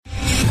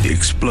The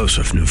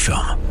explosive new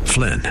film,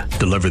 Flynn,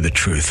 deliver the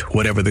truth,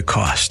 whatever the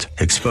cost,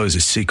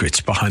 exposes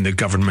secrets behind the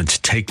government's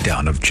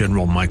takedown of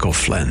General Michael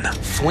Flynn.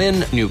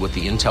 Flynn knew what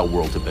the intel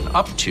world had been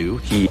up to.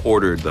 He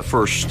ordered the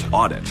first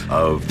audit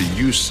of the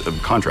use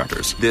of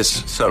contractors.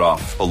 This set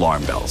off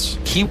alarm bells.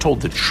 He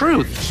told the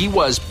truth. He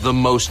was the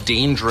most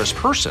dangerous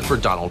person for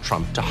Donald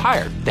Trump to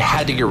hire. They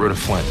had to get rid of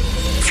Flynn.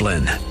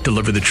 Flynn,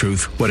 deliver the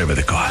truth, whatever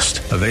the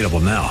cost. Available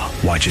now.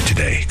 Watch it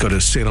today. Go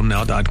to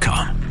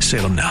salemnow.com.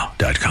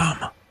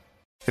 salemnow.com.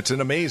 It's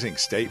an amazing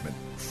statement.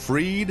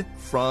 Freed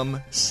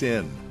from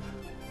sin.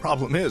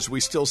 Problem is, we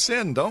still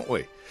sin, don't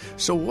we?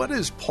 So what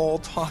is Paul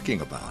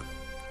talking about?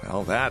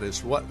 Well, that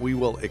is what we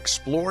will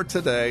explore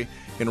today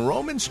in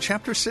Romans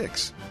chapter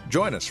 6.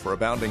 Join us for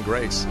Abounding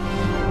Grace.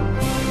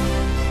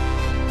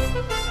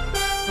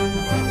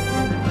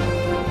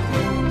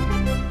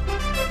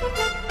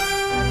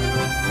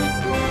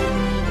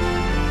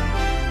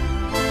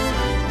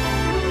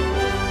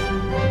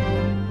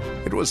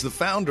 It was the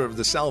founder of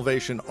the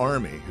Salvation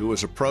Army who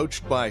was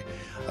approached by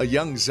a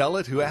young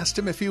zealot who asked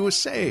him if he was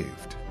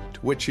saved. To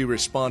which he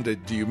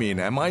responded, "Do you mean,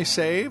 am I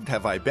saved?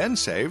 Have I been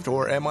saved?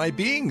 Or am I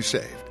being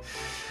saved?"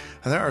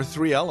 And there are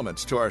three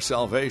elements to our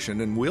salvation,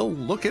 and we'll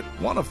look at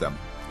one of them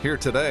here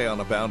today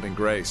on Abounding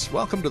Grace.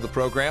 Welcome to the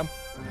program.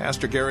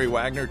 Pastor Gary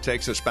Wagner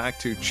takes us back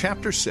to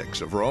chapter 6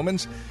 of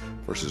Romans,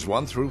 verses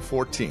 1 through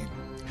 14.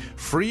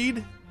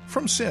 Freed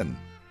from sin.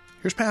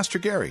 Here's Pastor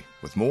Gary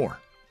with more.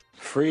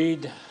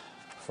 Freed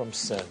from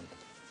sin.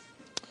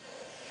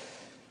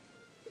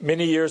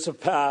 Many years have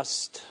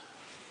passed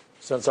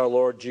since our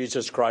Lord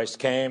Jesus Christ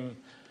came,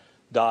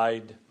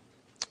 died,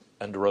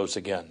 and rose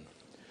again.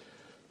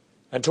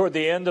 And toward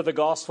the end of the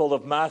Gospel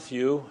of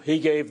Matthew, he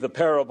gave the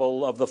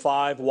parable of the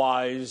 5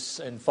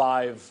 wise and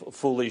 5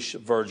 foolish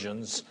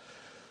virgins,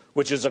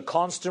 which is a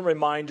constant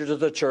reminder to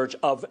the church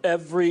of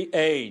every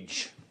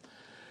age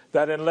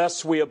that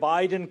unless we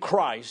abide in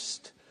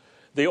Christ,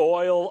 the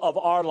oil of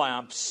our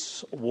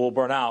lamps will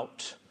burn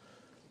out.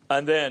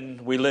 And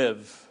then we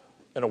live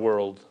in a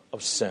world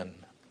of sin.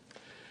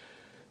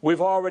 We've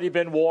already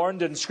been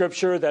warned in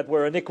Scripture that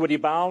where iniquity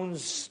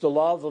abounds, the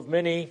love of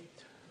many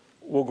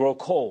will grow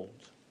cold.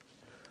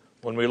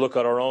 When we look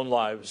at our own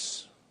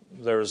lives,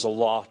 there's a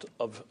lot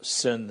of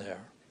sin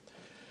there.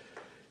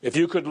 If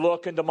you could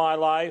look into my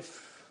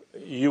life,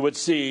 you would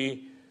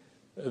see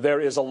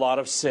there is a lot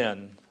of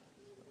sin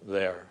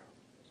there.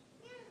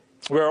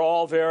 We're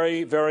all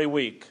very, very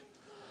weak.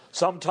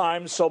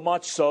 Sometimes so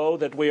much so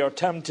that we are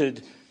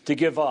tempted to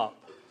give up,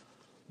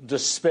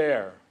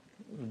 despair,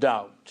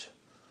 doubt.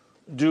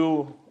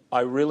 Do I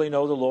really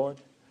know the Lord?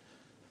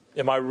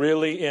 Am I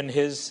really in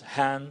His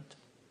hand?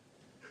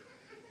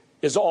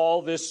 Is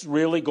all this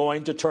really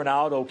going to turn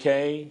out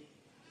okay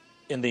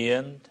in the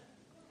end?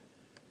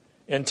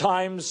 In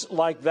times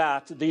like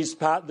that, this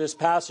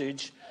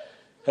passage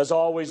has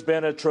always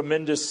been a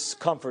tremendous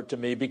comfort to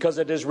me because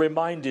it has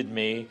reminded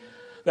me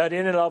that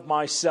in and of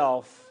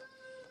myself,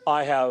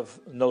 I have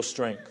no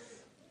strength.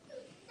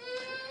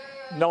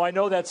 Now, I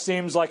know that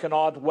seems like an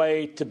odd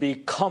way to be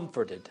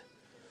comforted,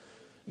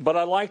 but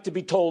I like to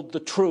be told the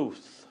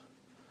truth.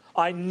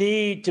 I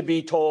need to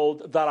be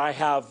told that I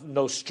have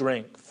no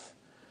strength.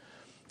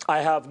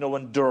 I have no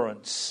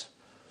endurance.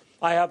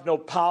 I have no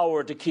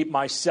power to keep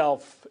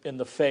myself in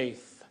the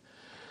faith.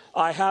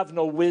 I have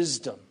no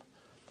wisdom.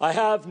 I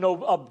have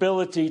no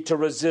ability to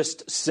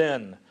resist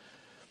sin.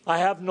 I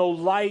have no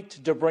light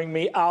to bring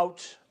me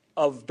out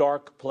of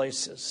dark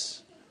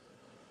places.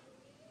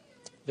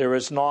 There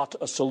is not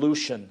a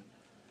solution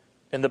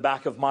in the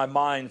back of my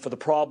mind for the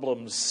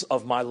problems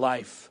of my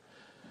life.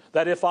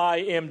 That if I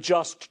am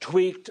just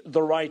tweaked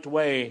the right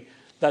way,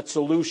 that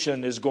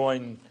solution is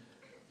going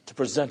to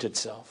present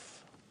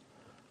itself.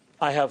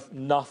 I have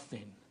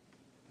nothing,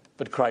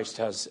 but Christ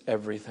has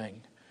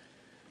everything.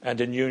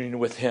 And in union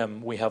with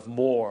Him, we have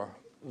more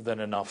than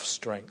enough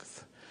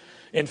strength.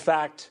 In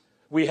fact,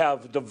 we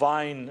have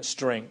divine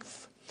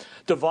strength,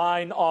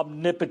 divine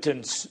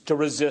omnipotence to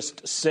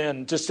resist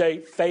sin, to stay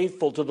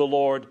faithful to the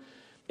Lord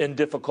in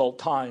difficult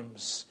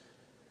times,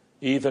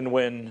 even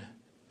when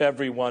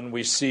everyone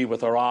we see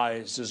with our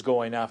eyes is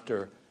going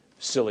after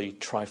silly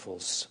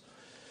trifles.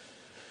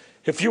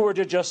 If you were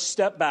to just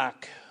step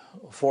back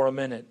for a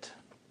minute,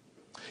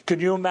 can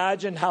you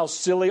imagine how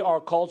silly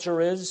our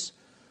culture is?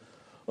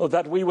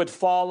 That we would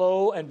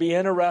follow and be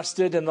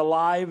interested in the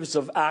lives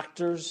of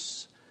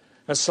actors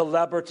and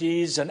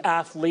celebrities and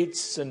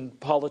athletes and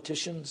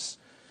politicians.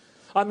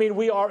 I mean,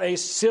 we are a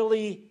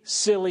silly,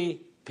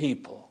 silly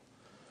people.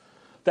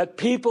 That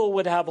people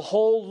would have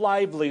whole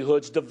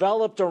livelihoods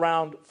developed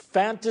around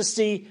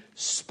fantasy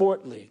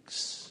sport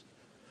leagues.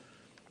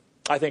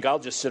 I think I'll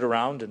just sit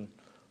around and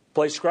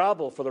play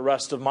Scrabble for the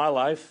rest of my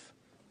life.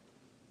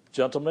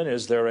 Gentlemen,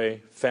 is there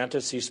a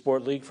fantasy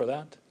sport league for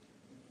that?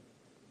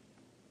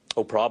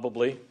 Oh,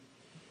 probably.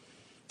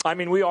 I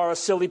mean, we are a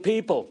silly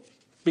people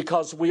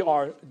because we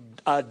are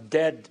a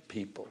dead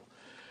people,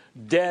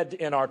 dead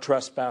in our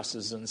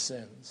trespasses and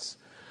sins.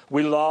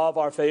 We love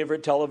our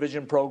favorite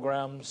television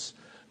programs.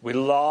 We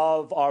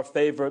love our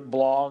favorite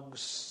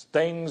blogs,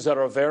 things that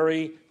are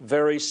very,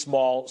 very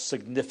small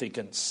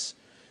significance.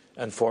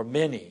 And for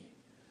many,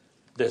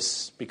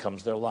 this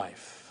becomes their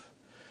life.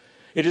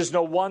 It is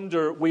no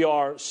wonder we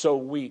are so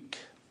weak.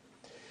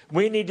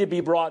 We need to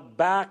be brought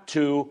back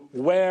to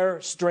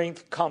where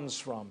strength comes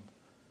from.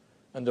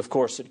 And of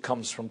course, it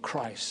comes from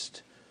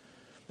Christ.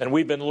 And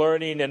we've been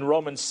learning in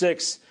Romans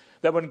 6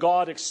 that when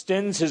God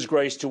extends His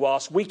grace to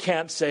us, we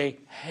can't say,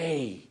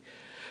 hey,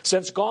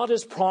 since God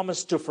has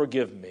promised to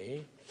forgive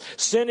me,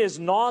 sin is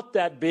not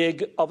that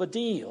big of a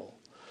deal.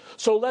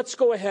 So let's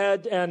go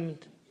ahead and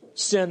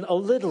sin a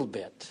little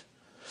bit.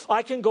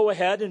 I can go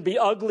ahead and be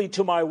ugly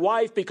to my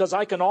wife because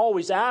I can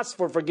always ask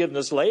for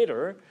forgiveness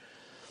later.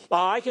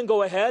 I can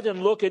go ahead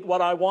and look at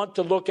what I want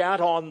to look at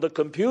on the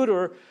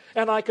computer,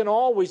 and I can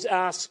always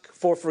ask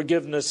for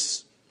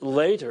forgiveness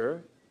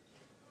later.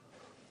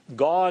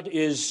 God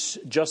is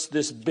just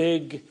this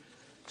big,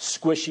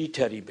 squishy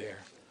teddy bear,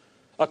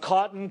 a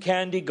cotton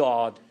candy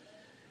God,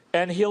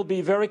 and He'll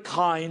be very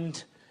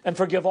kind and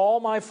forgive all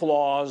my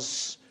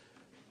flaws,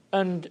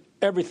 and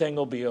everything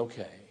will be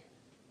okay.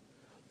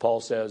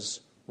 Paul says,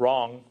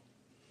 wrong.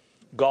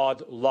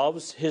 God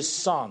loves His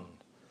Son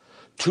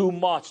too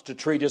much to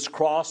treat His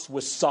cross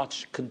with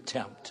such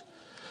contempt.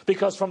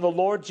 Because from the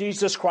Lord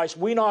Jesus Christ,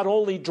 we not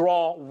only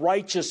draw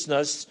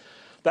righteousness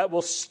that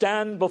will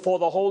stand before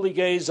the holy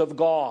gaze of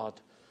God,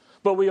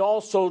 but we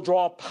also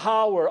draw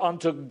power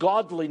unto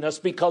godliness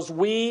because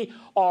we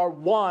are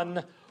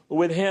one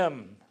with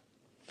Him.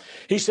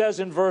 He says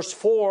in verse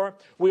 4,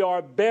 we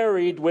are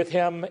buried with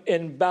Him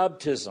in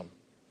baptism,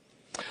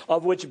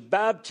 of which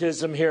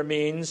baptism here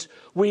means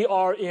we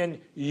are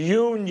in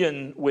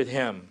union with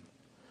Him.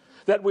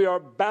 That we are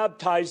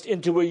baptized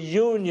into a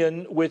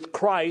union with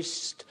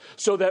Christ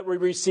so that we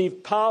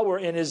receive power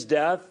in His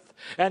death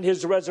and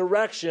His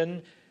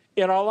resurrection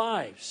in our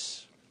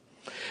lives.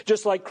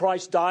 Just like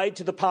Christ died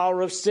to the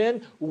power of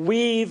sin,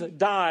 we've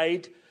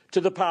died to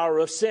the power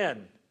of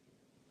sin,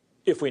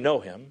 if we know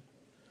Him.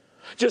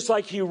 Just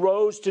like He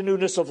rose to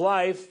newness of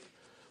life,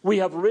 we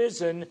have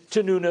risen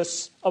to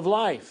newness of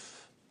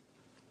life.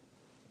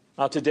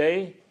 Now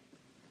today,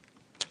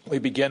 we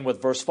begin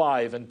with verse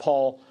 5, and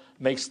Paul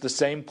makes the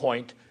same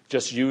point,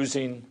 just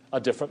using a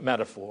different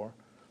metaphor,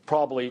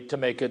 probably to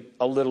make it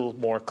a little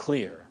more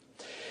clear.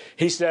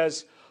 He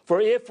says,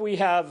 for if we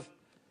have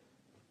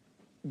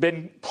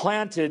been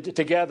planted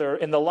together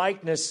in the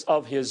likeness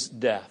of His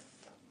death.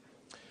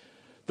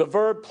 The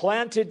verb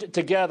planted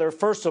together,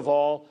 first of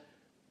all,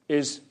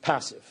 is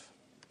passive,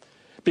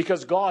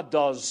 because God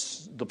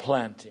does the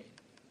planting.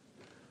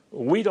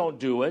 We don't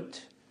do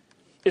it.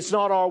 It's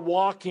not our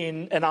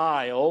walking an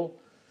aisle.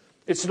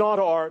 It's not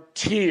our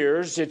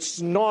tears.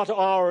 It's not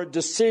our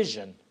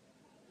decision.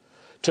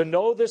 To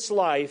know this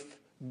life,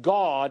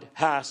 God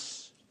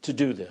has to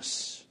do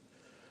this.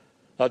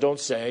 Now don't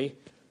say,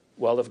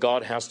 well, if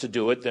God has to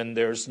do it, then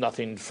there's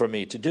nothing for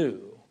me to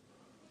do.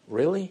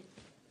 Really?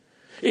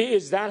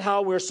 Is that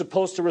how we're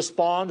supposed to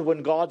respond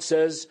when God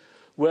says,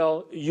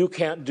 well, you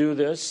can't do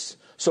this,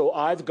 so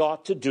I've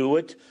got to do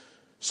it?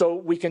 So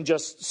we can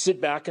just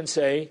sit back and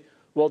say,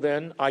 well,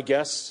 then I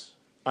guess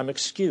I'm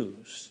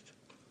excused.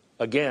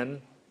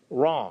 Again,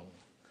 wrong.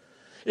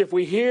 If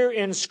we hear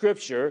in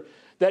Scripture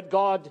that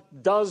God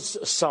does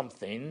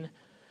something,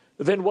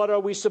 then what are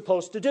we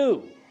supposed to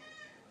do?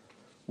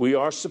 We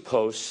are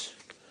supposed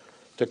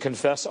to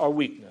confess our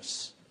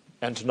weakness,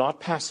 and to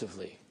not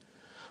passively,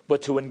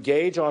 but to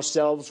engage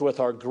ourselves with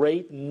our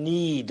great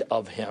need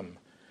of Him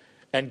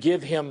and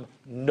give Him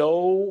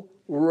no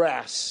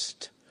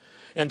rest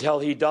until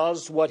He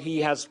does what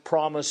He has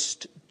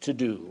promised to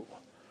do.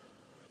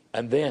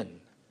 And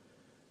then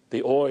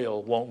the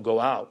oil won't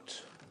go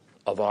out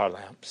of our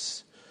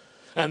lamps.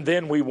 And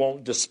then we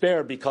won't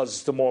despair,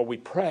 because the more we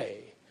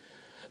pray,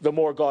 the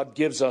more God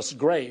gives us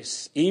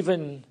grace,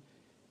 even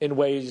in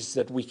ways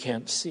that we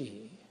can't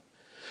see.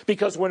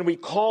 Because when we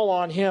call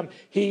on Him,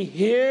 He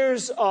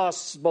hears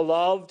us,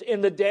 beloved,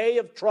 in the day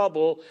of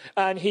trouble,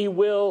 and He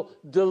will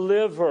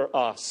deliver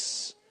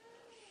us.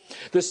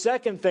 The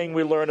second thing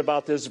we learn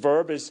about this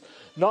verb is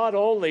not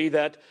only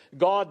that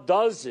God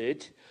does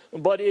it,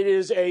 but it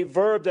is a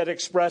verb that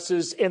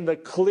expresses in the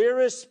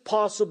clearest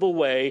possible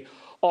way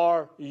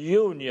our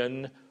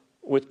union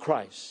with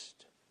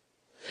Christ.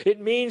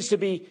 It means to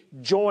be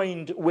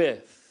joined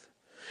with.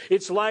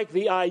 It's like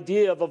the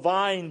idea of a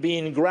vine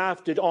being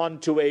grafted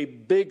onto a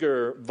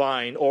bigger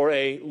vine or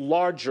a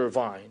larger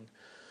vine.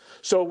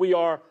 So we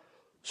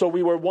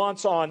were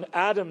once on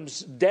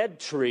Adam's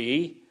dead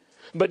tree,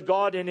 but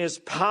God in His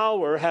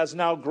power has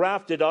now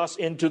grafted us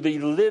into the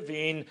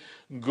living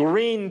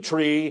green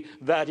tree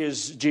that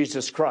is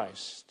Jesus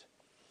Christ.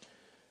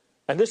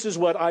 And this is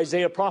what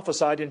Isaiah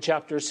prophesied in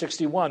chapter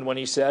 61 when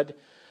he said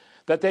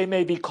that they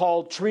may be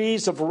called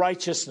trees of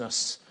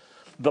righteousness,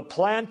 the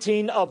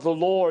planting of the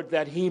Lord,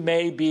 that He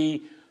may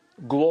be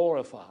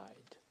glorified.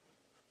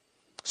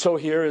 So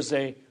here is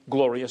a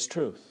glorious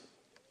truth.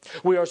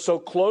 We are so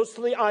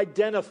closely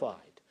identified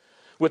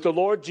with the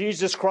Lord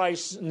Jesus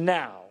Christ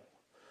now,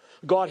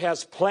 God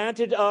has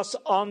planted us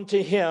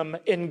unto him,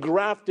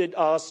 engrafted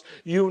us,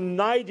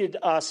 united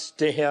us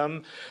to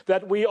him,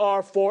 that we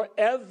are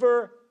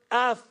forever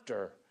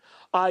after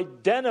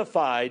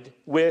identified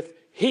with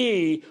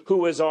he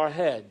who is our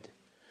head.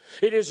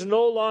 It is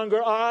no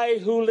longer I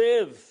who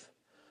live.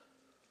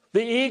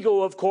 The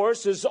ego, of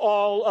course, is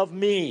all of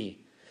me.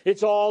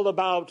 It's all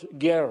about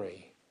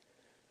Gary.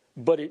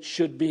 But it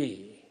should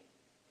be.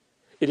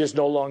 It is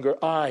no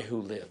longer I who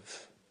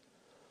live,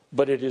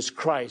 but it is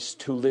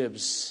Christ who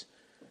lives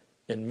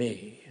in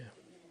me.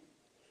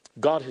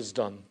 God has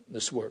done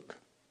this work.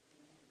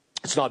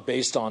 It's not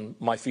based on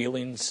my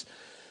feelings.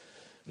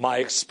 My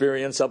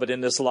experience of it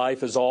in this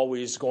life is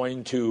always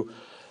going to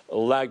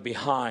lag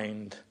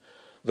behind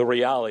the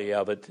reality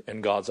of it in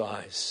God's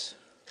eyes.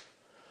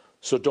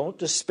 So don't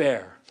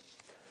despair,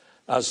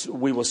 as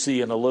we will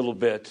see in a little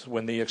bit,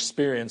 when the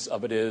experience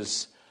of it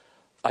is,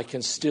 I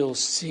can still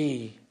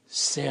see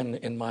sin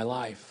in my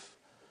life.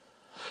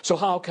 So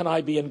how can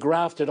I be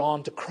engrafted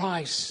onto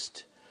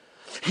Christ?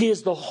 He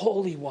is the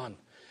Holy One.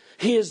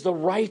 He is the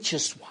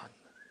righteous one.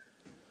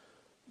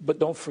 But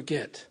don't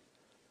forget,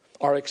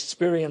 our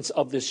experience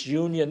of this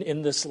union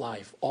in this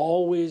life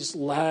always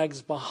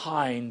lags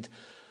behind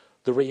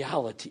the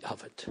reality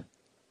of it.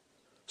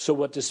 So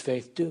what does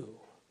faith do?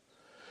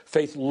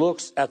 Faith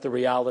looks at the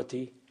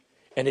reality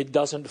and it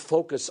doesn't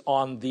focus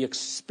on the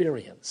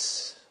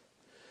experience.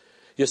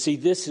 You see,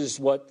 this is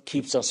what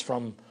keeps us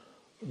from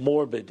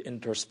morbid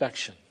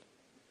introspection.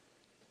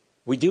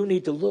 We do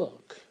need to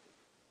look,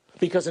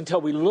 because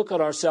until we look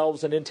at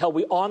ourselves and until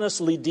we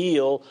honestly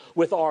deal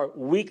with our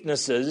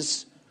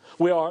weaknesses,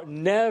 we are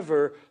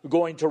never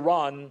going to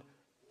run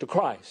to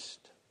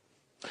Christ.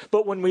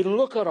 But when we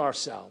look at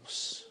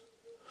ourselves,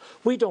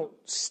 we don't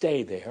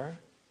stay there.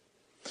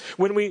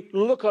 When we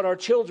look at our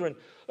children,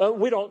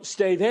 we don't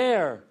stay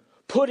there,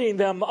 putting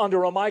them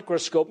under a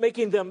microscope,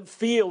 making them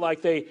feel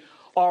like they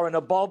are in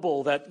a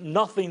bubble, that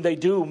nothing they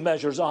do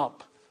measures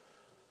up.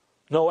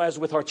 No, as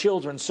with our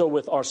children, so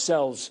with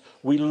ourselves.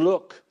 We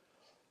look,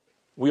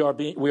 we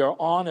are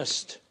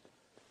honest,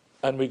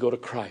 and we go to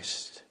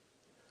Christ.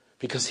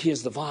 Because he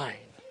is the vine,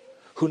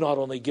 who not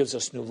only gives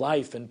us new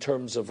life in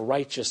terms of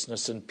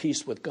righteousness and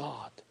peace with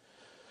God,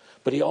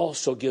 but he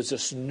also gives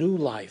us new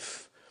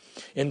life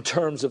in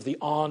terms of the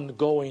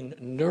ongoing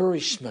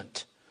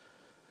nourishment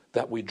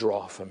that we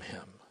draw from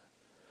him.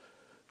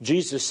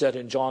 Jesus said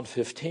in John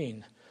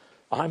 15,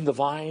 I'm the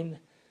vine,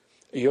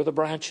 you're the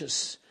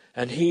branches,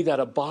 and he that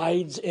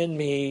abides in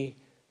me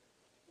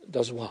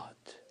does what?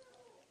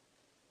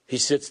 He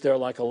sits there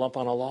like a lump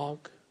on a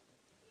log?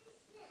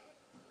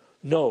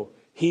 No,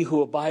 he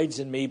who abides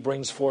in me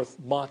brings forth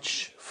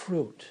much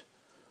fruit.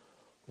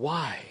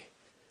 Why?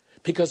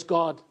 Because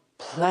God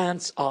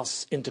plants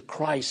us into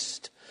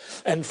Christ.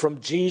 And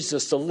from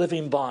Jesus, the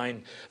living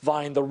vine,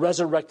 the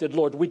resurrected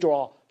Lord, we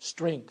draw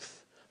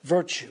strength,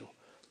 virtue,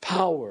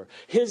 power,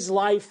 his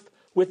life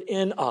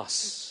within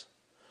us.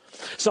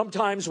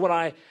 Sometimes when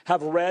I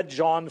have read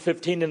John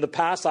 15 in the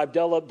past, I've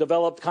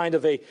developed kind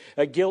of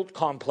a guilt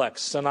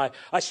complex. And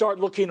I start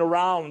looking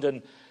around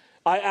and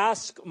I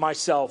ask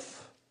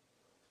myself,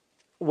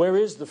 where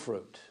is the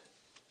fruit?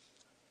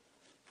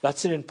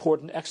 That's an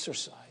important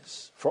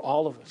exercise for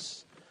all of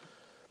us.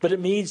 But it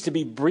needs to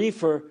be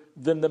briefer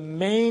than the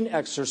main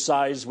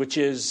exercise, which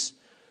is,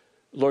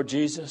 Lord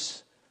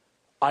Jesus,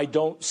 I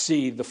don't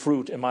see the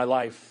fruit in my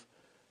life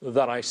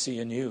that I see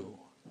in you.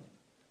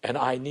 And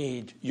I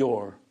need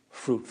your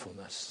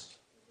fruitfulness.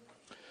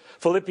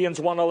 Philippians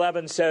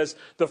 1:11 says,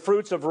 the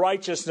fruits of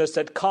righteousness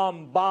that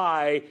come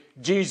by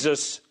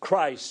Jesus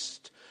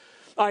Christ.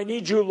 I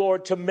need you,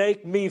 Lord, to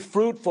make me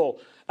fruitful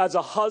as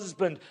a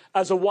husband,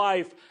 as a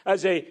wife,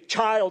 as a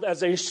child,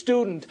 as a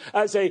student,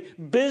 as a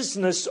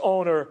business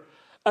owner,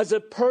 as a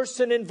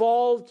person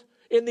involved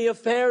in the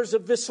affairs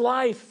of this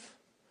life.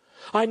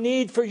 I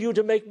need for you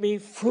to make me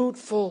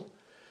fruitful.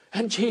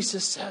 And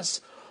Jesus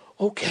says,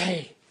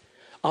 okay,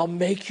 I'll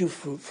make you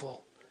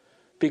fruitful.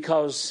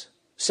 Because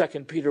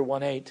 2 Peter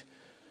 1:8,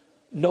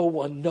 no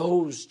one who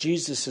knows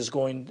Jesus is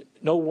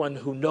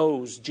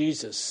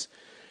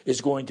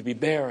going to be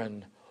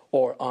barren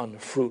or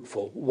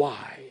unfruitful.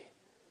 Why?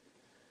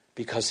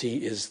 Because he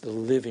is the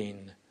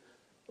living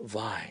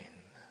vine.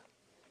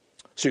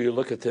 So you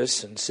look at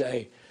this and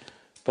say,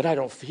 but I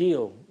don't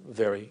feel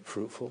very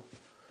fruitful.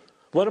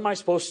 What am I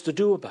supposed to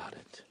do about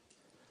it?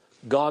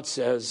 God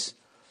says,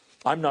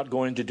 I'm not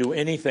going to do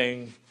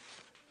anything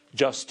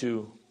just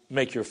to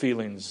make your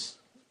feelings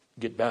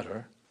get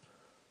better.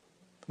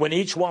 When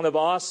each one of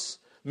us,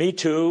 me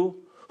too,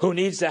 who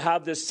needs to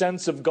have this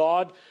sense of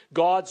God,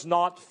 God's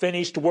not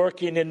finished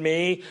working in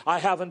me, I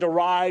haven't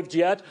arrived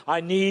yet,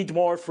 I need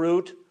more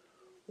fruit.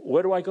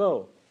 Where do I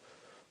go?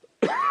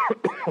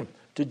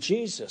 To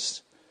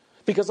Jesus.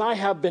 Because I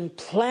have been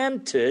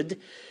planted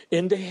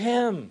into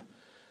him.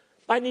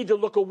 I need to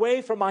look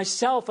away from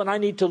myself and I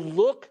need to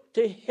look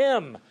to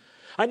him.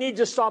 I need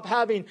to stop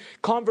having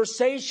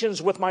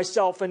conversations with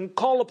myself and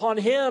call upon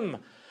him.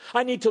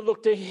 I need to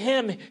look to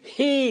Him.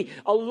 He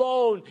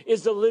alone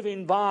is the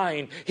living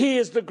vine. He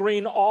is the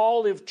green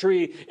olive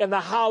tree in the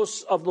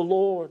house of the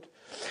Lord.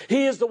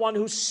 He is the one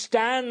who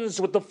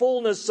stands with the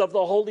fullness of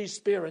the Holy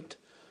Spirit.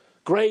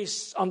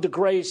 Grace unto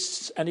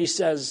grace. And He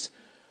says,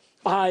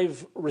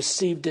 I've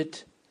received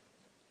it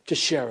to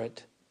share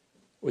it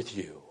with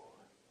you.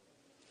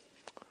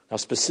 Now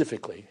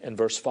specifically in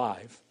verse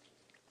 5,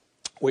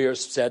 we are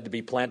said to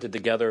be planted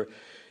together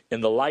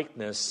in the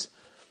likeness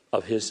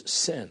of His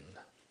sin.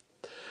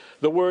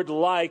 The word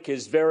like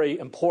is very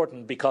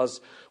important because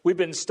we've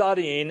been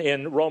studying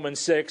in Romans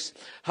 6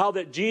 how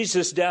that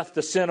Jesus' death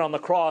to sin on the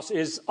cross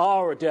is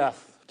our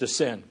death to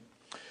sin.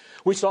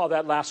 We saw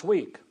that last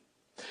week.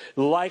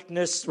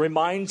 Likeness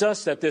reminds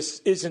us that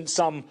this isn't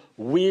some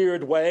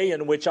weird way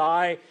in which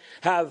I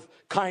have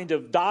kind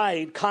of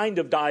died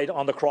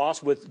on the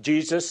cross with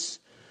Jesus,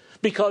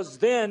 because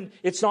then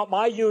it's not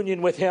my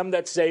union with Him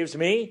that saves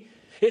me.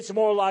 It's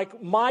more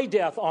like my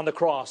death on the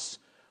cross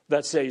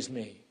that saves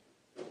me.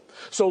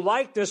 So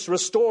likeness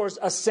restores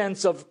a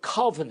sense of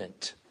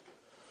covenant.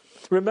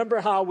 Remember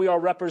how we are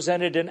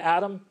represented in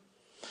Adam?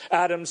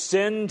 Adam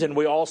sinned and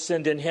we all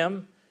sinned in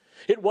him.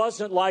 It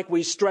wasn't like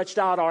we stretched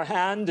out our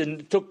hand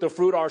and took the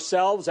fruit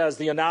ourselves, as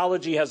the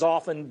analogy has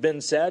often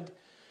been said.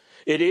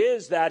 It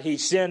is that he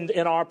sinned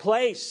in our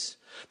place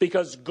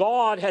because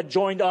God had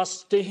joined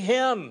us to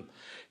him.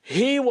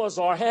 He was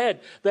our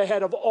head, the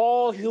head of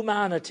all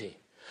humanity.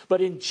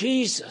 But in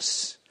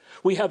Jesus,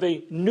 we have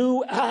a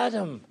new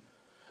Adam,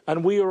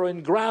 and we are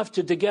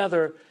engrafted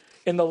together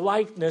in the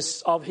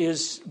likeness of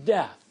his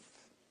death.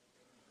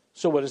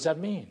 So what does that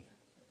mean?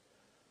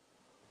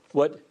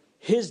 What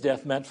his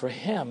death meant for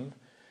him,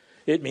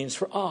 it means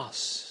for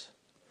us.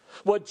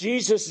 What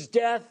Jesus'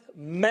 death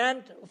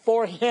meant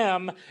for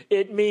him,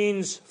 it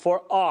means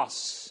for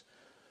us.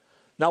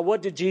 Now,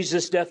 what did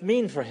Jesus' death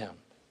mean for him?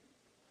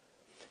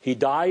 He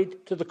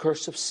died to the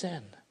curse of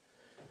sin.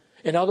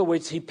 In other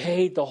words, he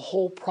paid the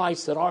whole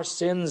price that our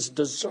sins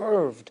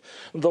deserved,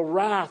 the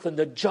wrath and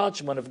the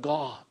judgment of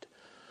God.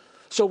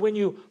 So when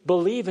you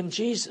believe in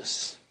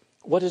Jesus,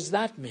 what does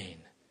that mean?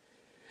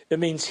 It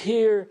means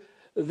here,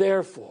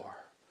 therefore,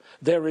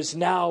 there is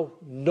now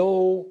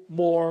no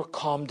more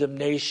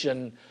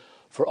condemnation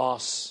for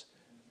us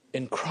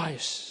in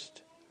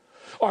Christ.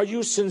 Are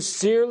you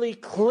sincerely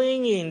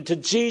clinging to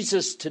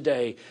Jesus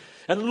today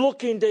and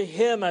looking to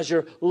him as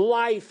your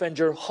life and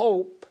your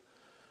hope?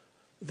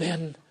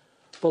 Then,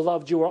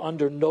 beloved, you are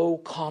under no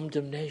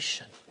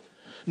condemnation.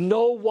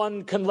 No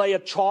one can lay a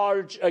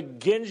charge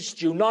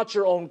against you, not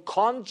your own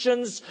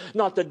conscience,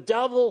 not the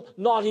devil,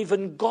 not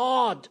even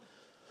God,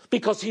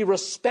 because he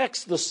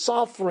respects the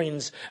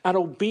sufferings and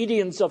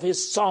obedience of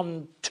his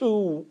Son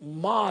too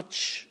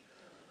much.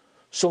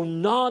 So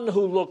none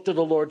who look to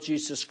the Lord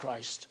Jesus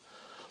Christ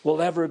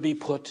will ever be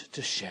put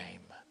to shame.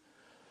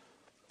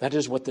 That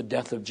is what the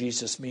death of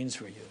Jesus means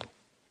for you.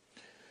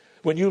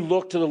 When you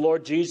look to the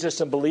Lord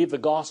Jesus and believe the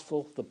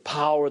gospel, the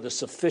power, the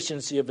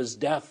sufficiency of his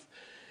death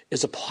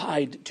is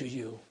applied to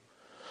you,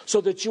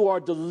 so that you are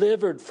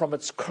delivered from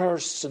its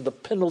curse and the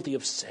penalty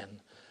of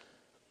sin.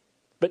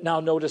 But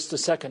now notice the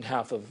second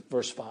half of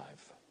verse 5.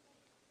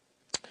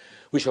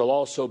 We shall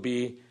also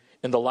be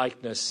in the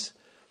likeness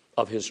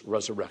of his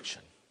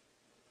resurrection.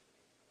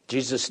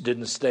 Jesus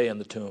didn't stay in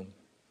the tomb.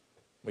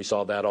 We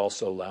saw that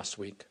also last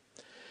week.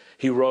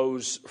 He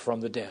rose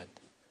from the dead.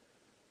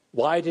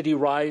 Why did he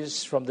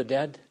rise from the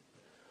dead?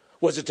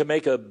 Was it to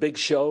make a big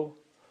show?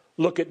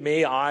 Look at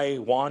me, I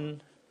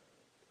won.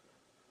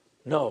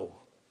 No.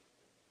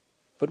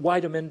 But why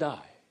do men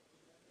die?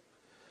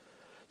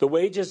 The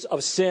wages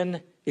of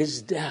sin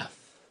is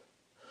death.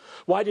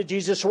 Why did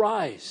Jesus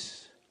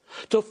rise?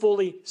 To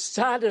fully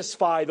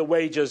satisfy the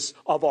wages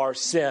of our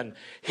sin.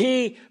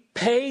 He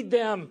paid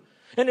them,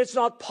 and it's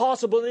not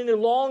possible any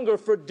longer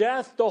for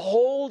death to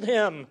hold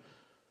him.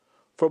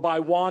 For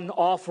by one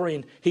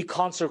offering, he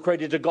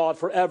consecrated to God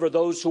forever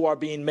those who are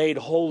being made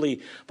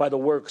holy by the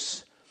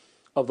works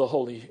of the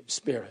Holy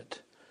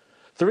Spirit.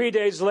 3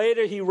 days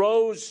later, he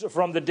rose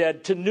from the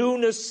dead to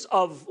newness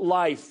of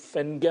life.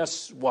 And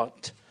guess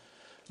what?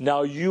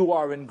 Now you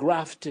are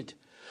engrafted.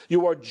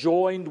 You are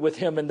joined with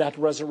him in that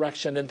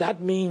resurrection. And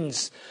that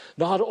means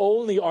not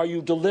only are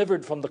you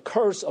delivered from the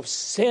curse of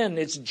sin,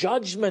 its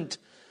judgment,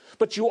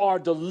 but you are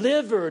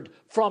delivered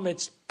from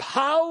its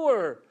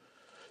power.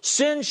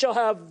 Sin shall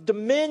have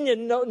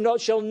dominion,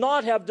 shall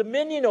not have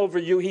dominion over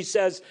you, he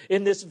says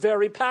in this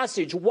very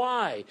passage.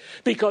 Why?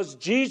 Because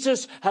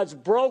Jesus has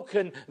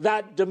broken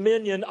that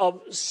dominion of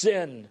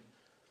sin.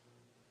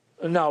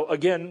 Now,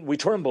 again, we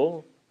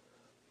tremble.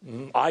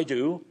 I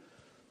do.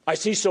 I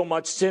see so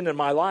much sin in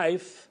my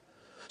life.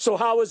 So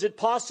how is it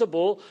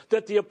possible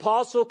that the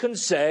apostle can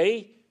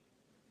say,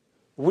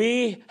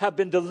 we have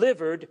been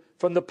delivered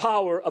from the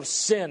power of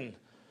sin,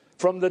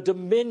 from the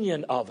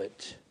dominion of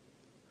it?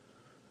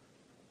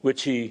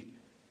 Which he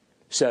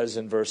says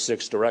in verse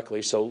 6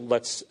 directly. So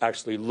let's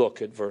actually look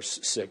at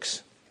verse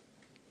 6.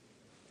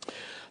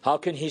 How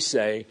can he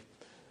say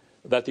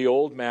that the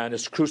old man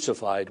is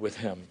crucified with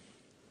him?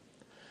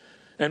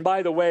 And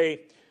by the way,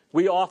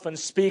 we often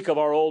speak of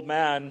our old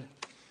man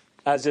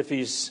as if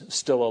he's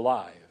still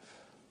alive.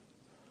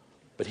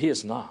 But he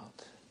is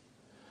not.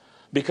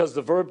 Because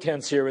the verb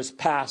tense here is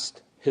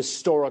past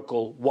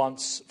historical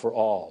once for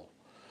all.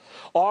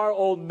 Our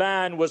old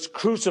man was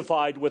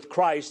crucified with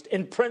Christ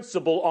in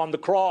principle on the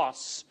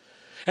cross.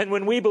 And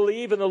when we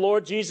believe in the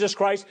Lord Jesus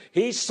Christ,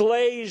 he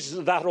slays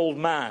that old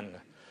man.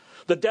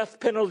 The death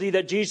penalty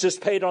that Jesus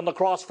paid on the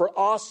cross for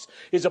us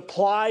is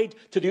applied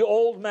to the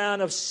old man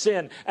of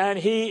sin, and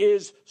he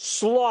is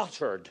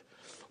slaughtered.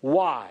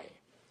 Why?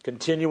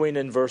 Continuing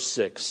in verse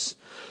 6,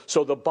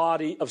 so the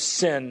body of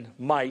sin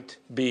might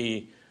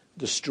be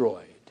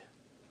destroyed.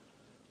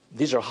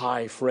 These are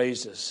high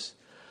phrases,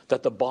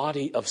 that the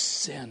body of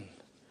sin.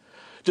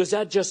 Does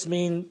that just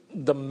mean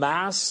the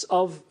mass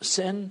of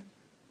sin?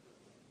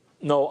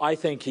 No, I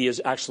think he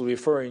is actually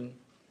referring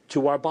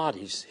to our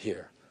bodies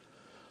here.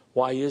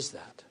 Why is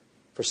that?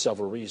 For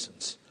several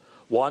reasons.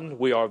 One,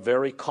 we are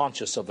very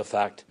conscious of the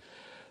fact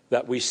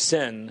that we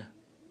sin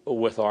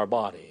with our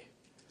body.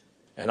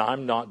 And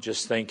I'm not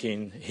just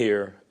thinking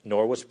here,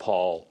 nor was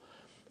Paul,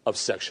 of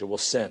sexual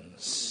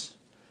sins.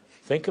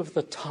 Think of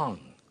the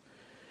tongue.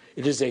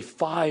 It is a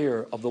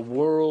fire of the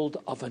world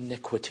of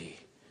iniquity.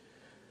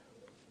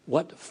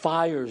 What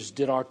fires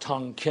did our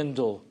tongue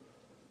kindle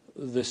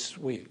this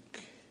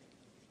week?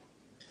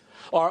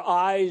 Our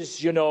eyes,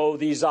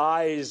 these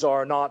eyes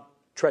are not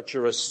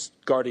treacherous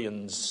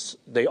guardians.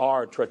 They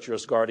are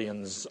treacherous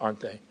guardians, aren't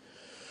they?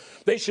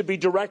 They should be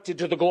directed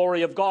to the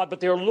glory of God,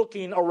 but they're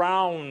looking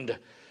around.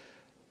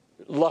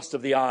 Lust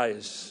of the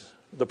eyes,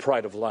 the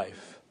pride of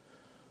life.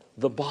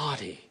 The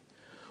body.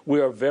 We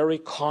are very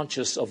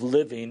conscious of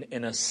living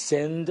in a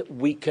sinned,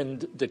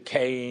 weakened,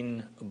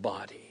 decaying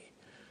body.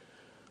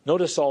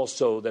 Notice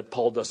also that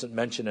Paul doesn't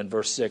mention in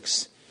verse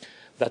 6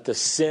 that the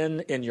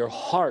sin in your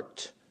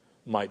heart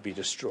might be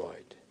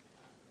destroyed.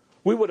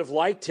 We would have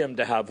liked him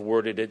to have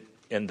worded it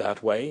in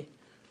that way.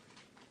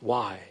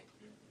 Why?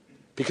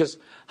 Because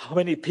how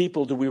many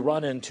people do we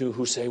run into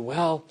who say,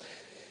 well,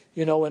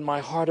 in my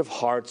heart of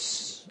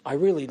hearts, I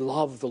really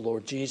love the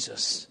Lord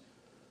Jesus,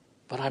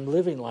 but I'm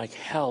living like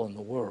hell in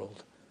the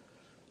world.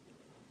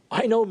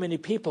 I know many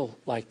people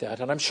like that,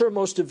 and I'm sure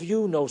most of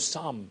you know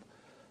some.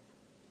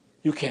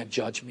 You can't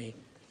judge me.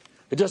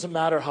 It doesn't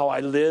matter how I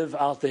live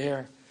out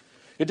there.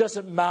 It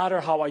doesn't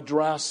matter how I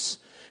dress.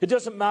 It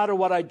doesn't matter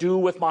what I do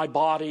with my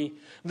body.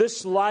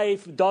 This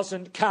life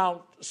doesn't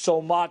count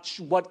so much.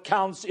 What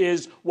counts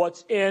is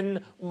what's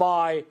in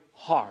my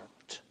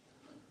heart.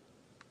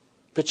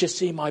 But you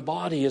see, my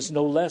body is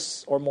no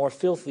less or more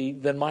filthy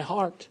than my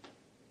heart,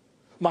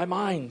 my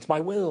mind, my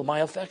will, my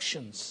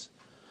affections.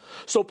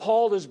 So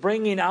Paul is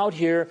bringing out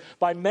here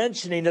by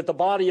mentioning that the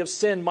body of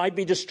sin might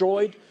be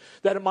destroyed,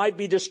 that it might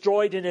be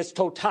destroyed in its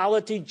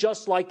totality,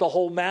 just like the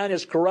whole man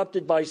is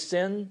corrupted by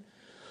sin.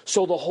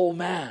 So the whole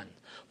man,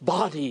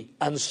 body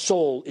and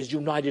soul, is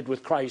united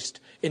with Christ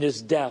in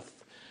his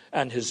death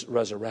and his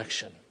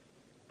resurrection.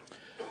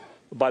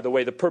 By the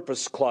way, the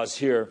purpose clause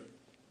here,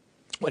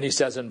 when he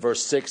says in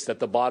verse 6 that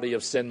the body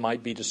of sin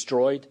might be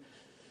destroyed,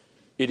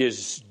 it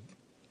is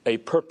a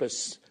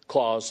purpose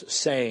clause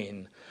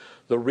saying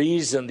the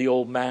reason the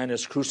old man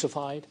is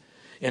crucified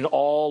in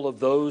all of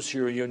those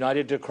who are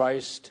united to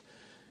Christ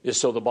is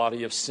so the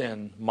body of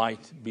sin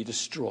might be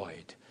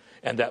destroyed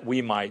and that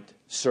we might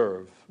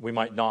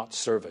not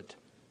serve it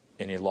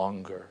any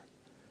longer.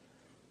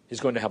 He's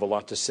going to have a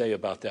lot to say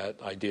about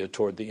that idea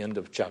toward the end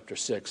of chapter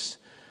 6,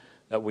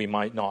 that we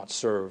might not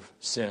serve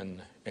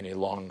sin any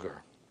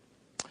longer.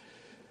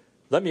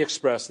 Let me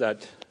express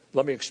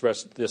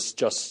this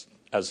just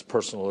as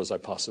personal as I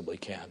possibly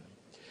can.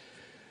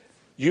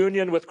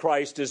 Union with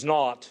Christ is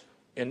not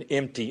an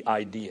empty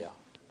idea.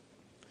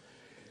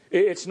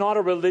 It's not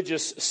a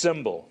religious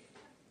symbol.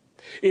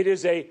 It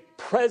is a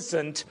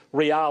present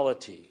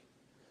reality.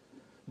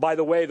 By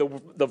the way,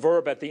 the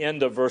verb at the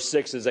end of verse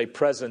 6 is a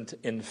present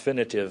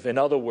infinitive. In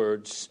other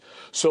words,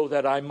 so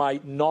that I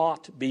might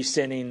not be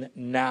sinning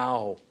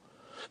now.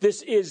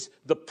 This is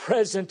the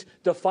present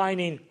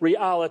defining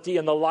reality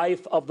in the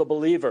life of the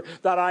believer,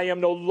 that I am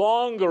no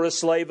longer a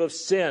slave of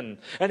sin.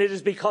 And it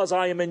is because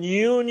I am in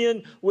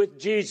union with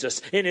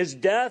Jesus in his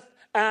death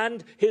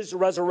and his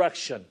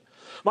resurrection.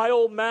 My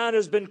old man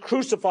has been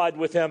crucified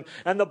with him,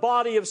 and the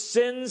body of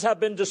sins have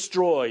been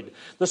destroyed.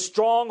 The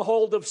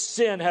stronghold of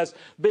sin has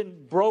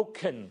been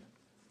broken.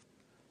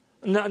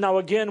 Now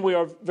again, we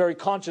are very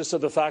conscious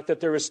of the fact that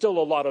there is still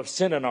a lot of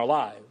sin in our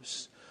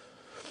lives.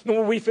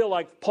 We feel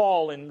like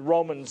Paul in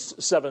Romans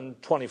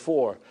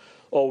 7:24,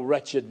 "O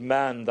wretched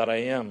man that I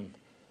am,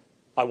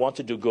 I want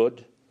to do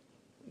good,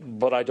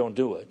 but I don't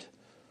do it.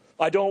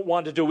 I don't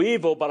want to do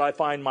evil, but I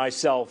find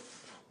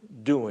myself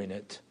doing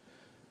it.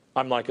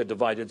 I'm like a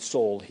divided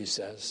soul," he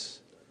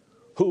says.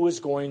 Who is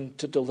going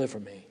to deliver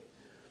me?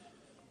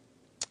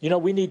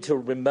 We need to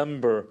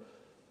remember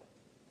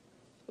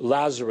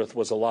Lazarus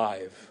was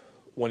alive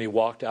when he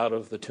walked out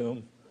of the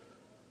tomb.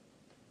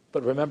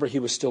 But remember, he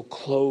was still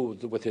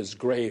clothed with his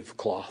grave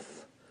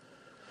cloth.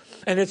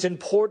 And it's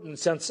important,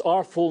 since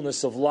our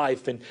fullness of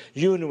life and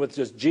union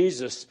with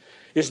Jesus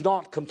is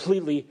not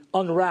completely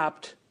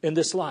unwrapped in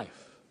this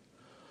life.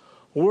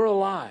 We're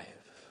alive.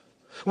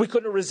 We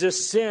couldn't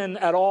resist sin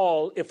at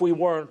all if we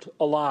weren't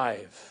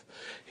alive.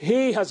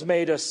 He has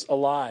made us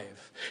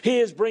alive. He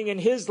is bringing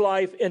His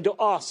life into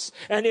us.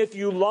 And if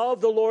you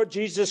love the Lord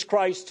Jesus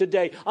Christ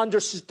today,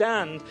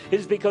 understand it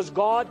is because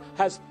God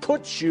has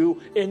put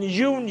you in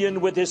union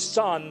with His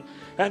Son,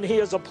 and He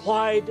has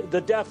applied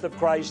the death of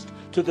Christ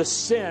to the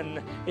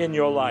sin in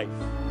your life.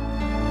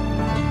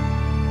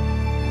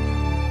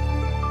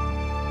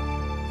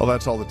 Well,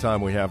 that's all the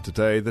time we have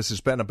today. This has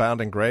been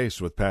Abounding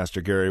Grace with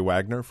Pastor Gary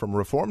Wagner from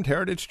Reformed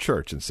Heritage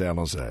Church in San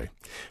Jose.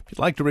 If you'd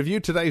like to review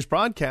today's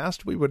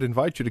broadcast, we would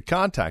invite you to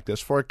contact us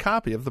for a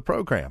copy of the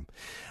program.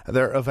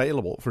 They're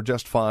available for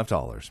just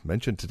 $5.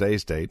 Mention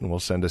today's date and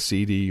we'll send a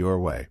CD your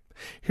way.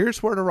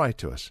 Here's where to write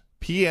to us.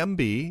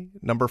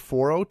 PMB number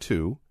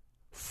 402,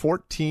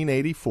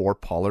 1484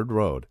 Pollard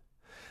Road.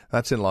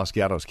 That's in Los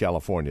Gatos,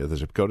 California. The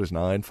zip code is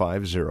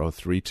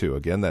 95032.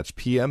 Again, that's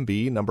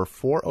PMB number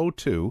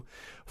 402,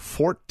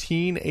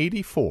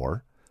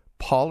 1484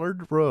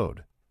 Pollard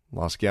Road.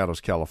 Los Gatos,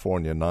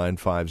 California,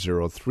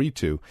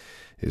 95032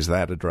 is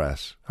that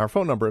address. Our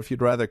phone number, if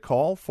you'd rather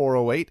call,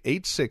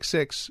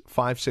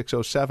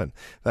 408-866-5607.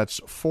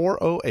 That's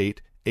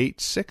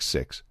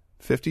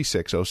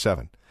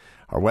 408-866-5607.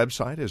 Our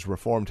website is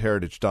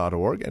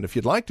reformedheritage.org, and if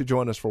you'd like to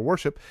join us for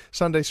worship,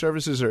 Sunday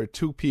services are at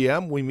 2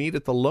 p.m. We meet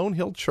at the Lone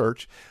Hill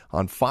Church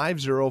on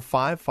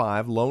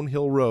 5055 Lone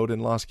Hill Road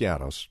in Los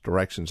Gatos.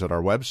 Directions at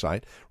our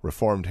website,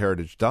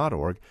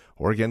 reformedheritage.org,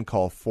 or again,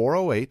 call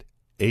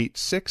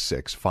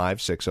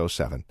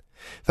 408-866-5607.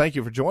 Thank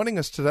you for joining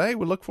us today.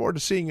 We look forward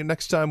to seeing you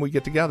next time we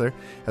get together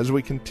as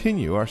we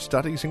continue our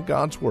studies in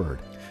God's Word.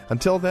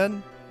 Until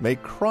then, may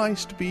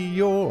Christ be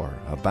your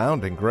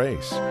abounding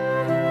grace.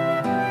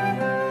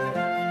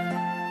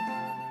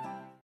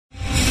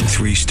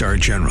 3-star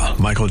General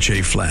Michael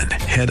J. Flynn,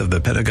 head of the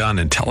Pentagon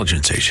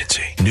Intelligence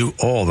Agency, knew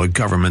all the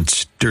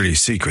government's dirty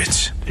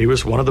secrets. He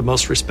was one of the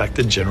most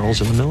respected generals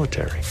in the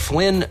military.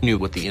 Flynn knew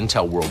what the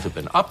intel world had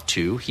been up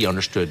to. He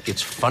understood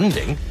its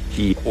funding.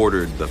 He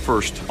ordered the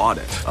first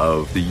audit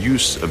of the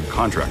use of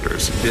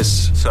contractors.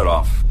 This set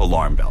off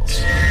alarm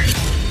bells.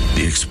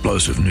 The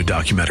explosive new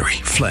documentary,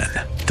 Flynn,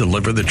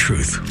 Deliver the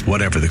Truth,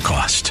 Whatever the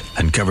Cost,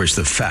 uncovers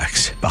the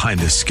facts behind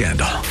this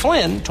scandal.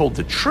 Flynn told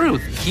the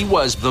truth. He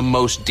was the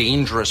most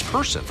dangerous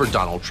person for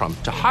Donald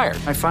Trump to hire.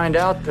 I find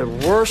out the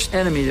worst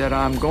enemy that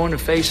I'm going to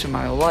face in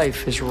my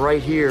life is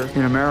right here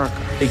in America.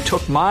 They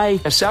took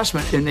my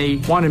assessment and they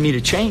wanted me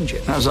to change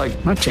it. And I was like,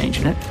 I'm not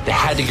changing it. They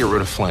had to get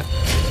rid of Flynn.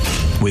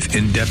 With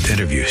in-depth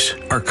interviews,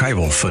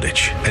 archival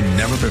footage, and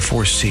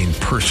never-before-seen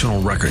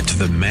personal records of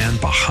the man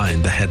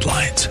behind the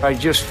headlines. I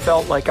just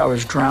felt like I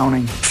was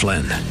drowning.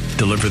 Flynn,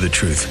 Deliver the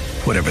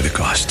Truth, Whatever the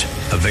Cost.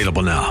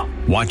 Available now.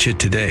 Watch it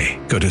today.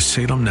 Go to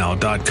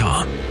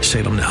salemnow.com.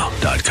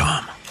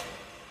 salemnow.com.